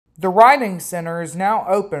The Writing Center is now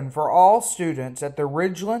open for all students at the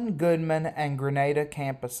Ridgeland, Goodman, and Grenada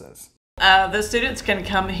campuses. The students can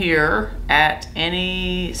come here at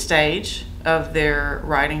any stage of their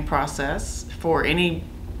writing process for any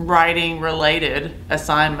writing related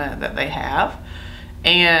assignment that they have.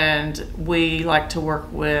 And we like to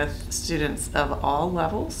work with students of all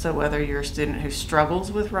levels. So whether you're a student who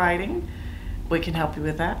struggles with writing, we can help you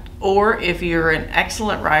with that. Or if you're an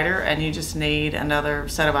excellent writer and you just need another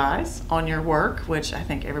set of eyes on your work, which I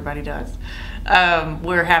think everybody does,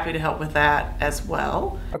 we're happy to help with that as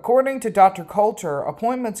well. According to Dr. Coulter,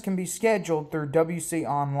 appointments can be scheduled through WC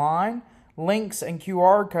Online. Links and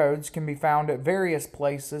QR codes can be found at various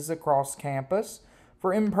places across campus.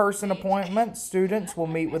 For in-person appointments, students will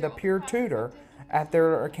meet with a peer tutor at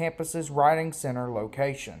their campus's Writing Center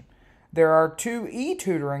location. There are 2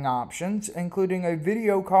 e-tutoring options, including a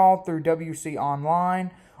video call through WC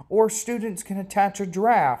Online, or students can attach a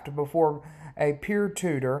draft before a peer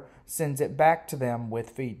tutor sends it back to them with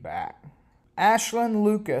feedback. Ashlyn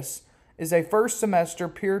Lucas is a first-semester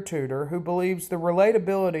peer tutor who believes the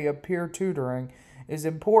relatability of peer tutoring is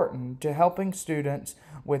important to helping students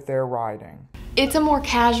with their writing. It's a more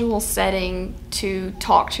casual setting to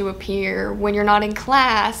talk to a peer when you're not in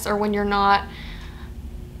class or when you're not,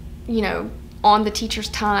 on the teacher's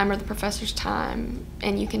time or the professor's time,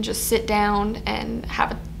 and you can just sit down and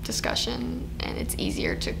have a discussion, and it's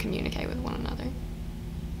easier to communicate with one another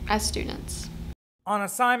as students. On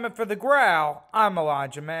assignment for the Growl, I'm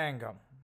Elijah Mangum.